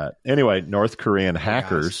about that. Anyway, North Korean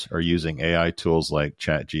hackers are using AI tools like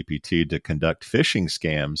ChatGPT to conduct phishing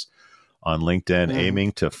scams on LinkedIn,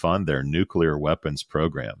 aiming to fund their nuclear weapons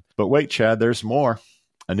program. But wait, Chad, there's more.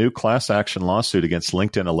 A new class action lawsuit against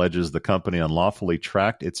LinkedIn alleges the company unlawfully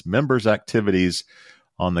tracked its members' activities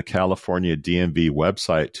on the California DMV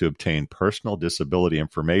website to obtain personal disability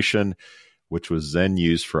information, which was then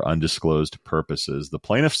used for undisclosed purposes. The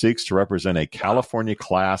plaintiff seeks to represent a California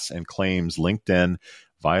class and claims LinkedIn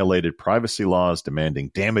violated privacy laws,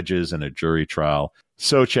 demanding damages in a jury trial.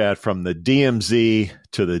 So, Chad, from the DMZ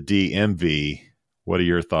to the DMV, what are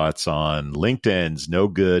your thoughts on LinkedIn's no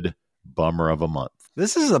good bummer of a month?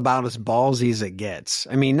 This is about as ballsy as it gets.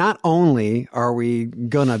 I mean, not only are we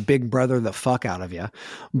going to big brother the fuck out of you,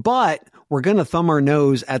 but we're going to thumb our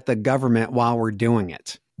nose at the government while we're doing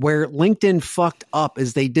it. Where LinkedIn fucked up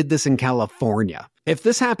is they did this in California. If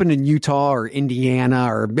this happened in Utah or Indiana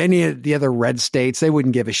or any of the other red states, they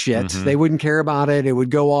wouldn't give a shit. They wouldn't care about it. It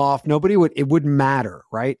would go off. It wouldn't matter,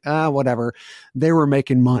 right? Whatever. They were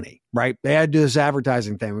making money, right? They had to do this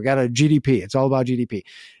advertising thing. We got a GDP. It's all about GDP.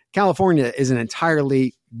 California is an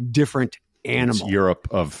entirely different animal. It's Europe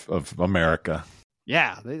of America.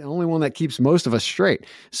 Yeah, the only one that keeps most of us straight.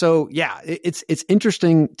 So yeah, it's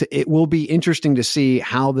interesting. It will be interesting to see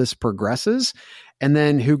how this progresses, and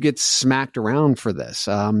then who gets smacked around for this.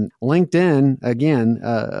 LinkedIn again,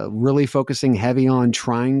 really focusing heavy on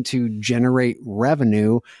trying to generate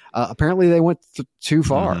revenue. Apparently, they went too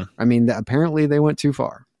far. I mean, apparently they went too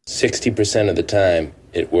far. 60% of the time,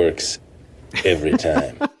 it works every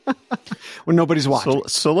time. When nobody's watching.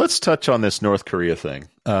 So let's touch on this North Korea thing.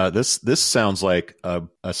 This sounds like a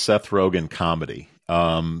Seth Rogen comedy.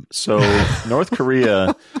 So North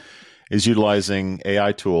Korea is utilizing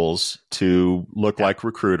AI tools to look like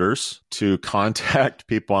recruiters, to contact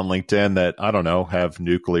people on LinkedIn that, I don't know, have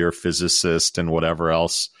nuclear physicist and whatever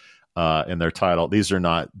else in their title. These are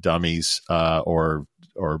not dummies or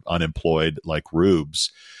unemployed like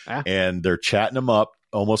rubes. And they're chatting them up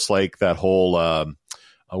almost like that whole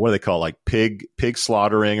what do they call it? Like pig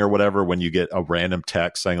slaughtering or whatever, when you get a random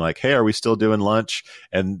text saying like, hey, are we still doing lunch?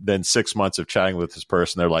 And then 6 months of chatting with this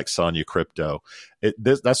person, they're like selling you crypto.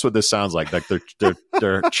 That's what this sounds like. Like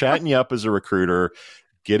they're chatting you up as a recruiter,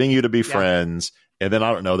 getting you to be friends. And then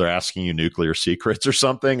I don't know, they're asking you nuclear secrets or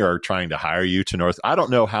something, or trying to hire you to North. I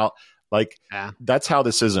don't know how, that's how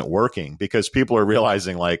this isn't working, because people are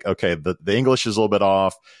realizing like, okay, the English is a little bit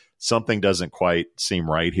off. something doesn't quite seem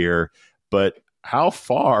right here. But how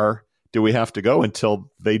far do we have to go until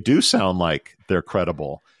they do sound like they're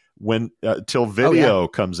credible? When till video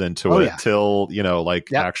comes into it, till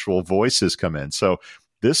actual voices come in. So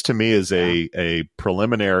this to me is a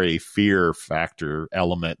preliminary fear factor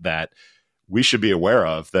element that we should be aware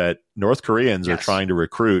of, that North Koreans are trying to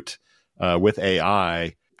recruit with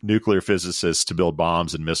AI nuclear physicists to build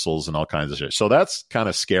bombs and missiles and all kinds of shit. So that's kind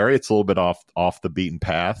of scary. It's a little bit off the beaten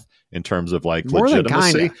path in terms of like more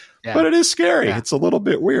legitimacy, but it is scary. Yeah. It's a little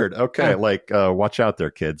bit weird. Okay. Watch out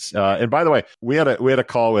there, kids. And by the way, we had a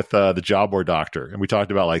call with the job board doctor, and we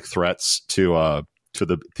talked about like threats to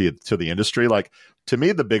the industry. Like, to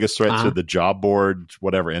me, the biggest threat to the job board,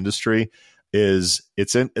 whatever industry, is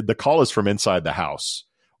the call is from inside the house.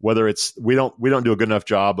 Whether it's we don't do a good enough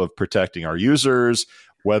job of protecting our users,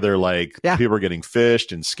 whether people are getting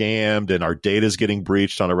phished and scammed and our data is getting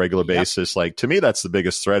breached on a regular basis. Like, to me, that's the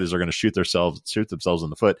biggest threat, is they're going to shoot themselves in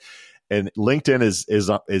the foot. And LinkedIn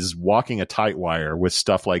is walking a tight wire with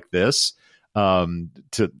stuff like this to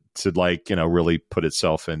really put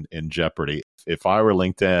itself in jeopardy. If I were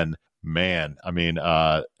LinkedIn, man, I mean,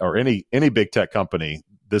 or any big tech company,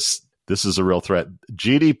 this is a real threat.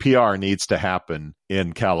 GDPR needs to happen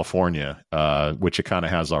in California, which it kind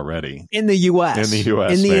of has already. In the U.S.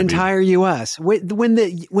 In the entire U.S. When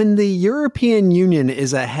the European Union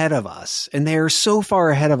is ahead of us, and they are so far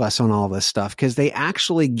ahead of us on all this stuff because they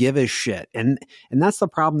actually give a shit. And that's the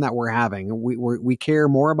problem that we're having. We care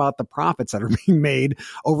more about the profits that are being made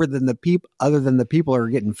other than the people are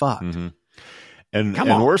getting fucked. Mm-hmm. And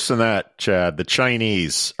worse than that, Chad, the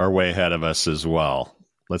Chinese are way ahead of us as well.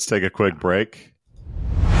 Let's take a quick break.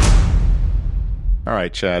 All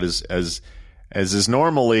right, Chad, as is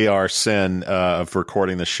normally our sin of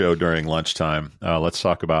recording the show during lunchtime, let's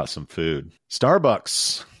talk about some food.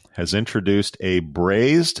 Starbucks has introduced a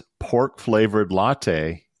braised pork-flavored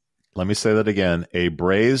latte. Let me say that again, a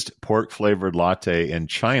braised pork-flavored latte in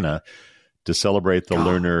China to celebrate the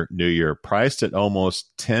Lunar New Year, priced at almost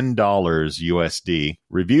 $10 USD.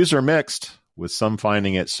 Reviews are mixed, with some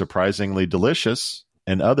finding it surprisingly delicious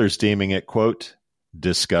and others deeming it, quote,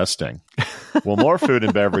 disgusting. Well, more food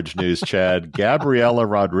and beverage news, Chad. Gabriela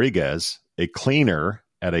Rodriguez, a cleaner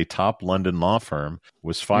at a top London law firm,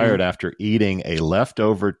 was fired after eating a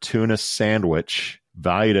leftover tuna sandwich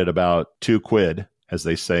valued at about £2, as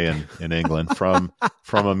they say in England, from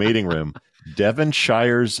a meeting room.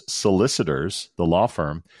 Devonshire's solicitors, the law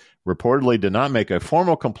firm, reportedly did not make a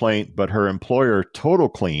formal complaint, but her employer, Total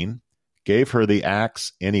Clean, gave her the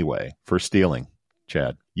axe anyway for stealing.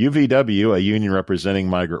 Chad. UVW, a union representing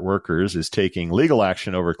migrant workers, is taking legal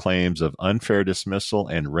action over claims of unfair dismissal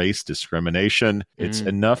and race discrimination. It's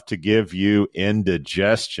enough to give you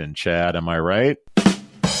indigestion, Chad. Am I right?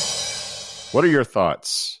 What are your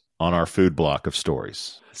thoughts on our food block of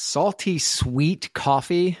stories? Salty sweet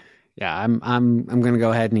coffee. Yeah, I'm going to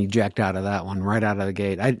go ahead and eject out of that one right out of the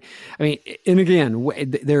gate. I mean, and again,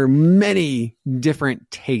 there are many different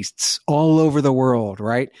tastes all over the world,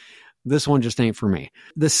 right? This one just ain't for me.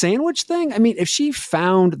 The sandwich thing, I mean, if she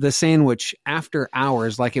found the sandwich after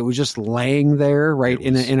hours, like it was just laying there, right,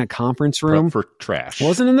 in a conference room. Prep for trash.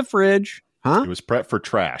 Wasn't in the fridge, huh? It was prep for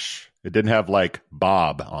trash. It didn't have like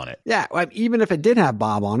Bob on it. Yeah, even if it did have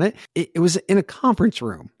Bob on it, it was in a conference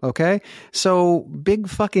room, okay? So big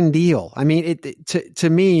fucking deal. I mean, to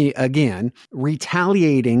me, again,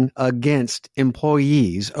 retaliating against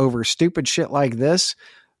employees over stupid shit like this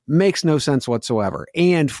makes no sense whatsoever.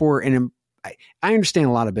 And I understand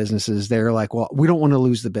a lot of businesses, they're like, well, we don't want to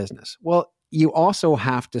lose the business. Well, you also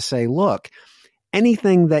have to say, look,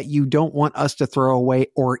 anything that you don't want us to throw away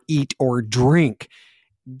or eat or drink,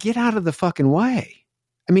 get out of the fucking way.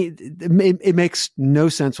 I mean, it makes no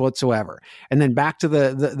sense whatsoever. And then back to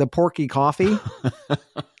the porky coffee.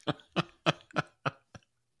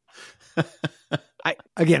 I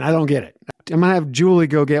don't get it. I'm going to have Julie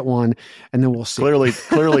go get one, and then we'll see.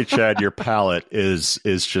 Clearly, Chad, your palate is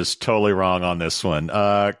just totally wrong on this one.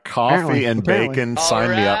 Coffee and bacon,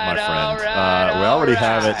 sign me up, my friend. We already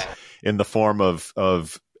have it in the form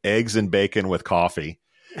of eggs and bacon with coffee.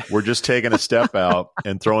 We're just taking a step out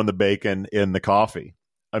and throwing the bacon in the coffee.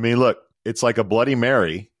 I mean, look, it's like a Bloody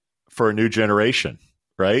Mary for a new generation,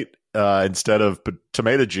 right? Instead of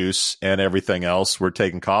tomato juice and everything else, we're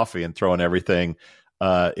taking coffee and throwing everything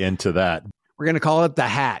into that. We're going to call it the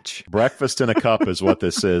hatch. Breakfast in a cup is what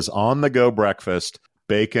this is. On the go breakfast,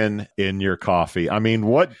 bacon in your coffee. I mean,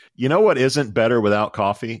 what isn't better without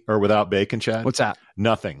coffee or without bacon, Chad? What's that?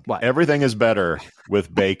 Nothing. What? Everything is better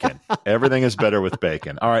with bacon. Everything is better with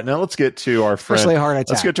bacon. All right, now let's get to our friend. Especially a heart attack.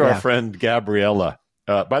 Let's get to our friend Gabriela.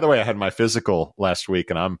 By the way, I had my physical last week,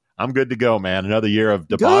 and I'm good to go, man. Another year of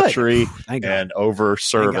debauchery and over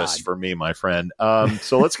service for me, my friend.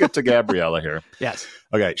 So let's get to Gabriela here. Yes.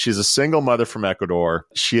 Okay. She's a single mother from Ecuador.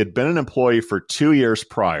 She had been an employee for 2 years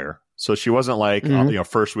prior. So she wasn't like,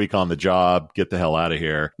 first week on the job, get the hell out of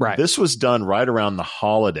here. Right. This was done right around the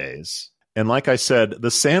holidays. And like I said, the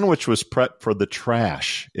sandwich was prepped for the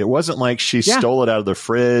trash. It wasn't like she stole it out of the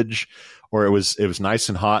fridge, or it was nice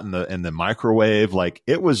and hot in the microwave. Like,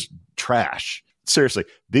 it was trash. Seriously,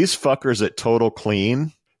 these fuckers at Total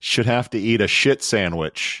Clean should have to eat a shit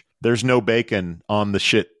sandwich. There's no bacon on the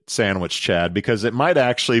shit sandwich, Chad, because it might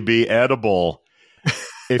actually be edible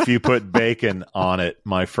if you put bacon on it,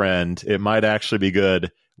 my friend. It might actually be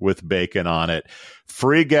good with bacon on it.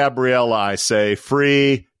 Free Gabriela, I say.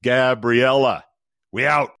 Free Gabriela. We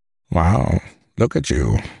out. Wow, look at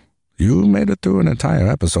you. You made it through an entire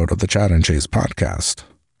episode of the Chad and Cheese podcast.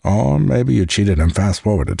 Or maybe you cheated and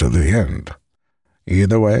fast-forwarded to the end.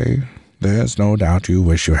 Either way, there's no doubt you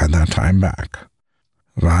wish you had that time back.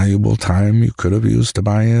 Valuable time you could have used to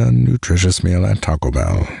buy a nutritious meal at Taco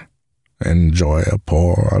Bell, enjoy a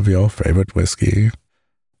pour of your favorite whiskey,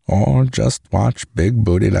 or just watch big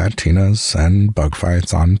booty Latinas and bug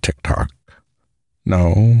fights on TikTok.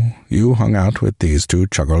 No, you hung out with these two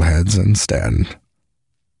chuckleheads instead.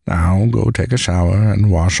 Now go take a shower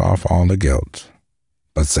and wash off all the guilt.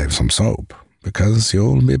 But save some soap, because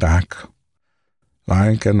you'll be back.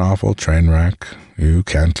 Like an awful train wreck, you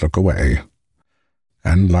can't look away.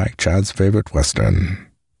 And like Chad's favorite Western,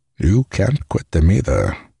 you can't quit them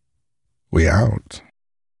either. We out.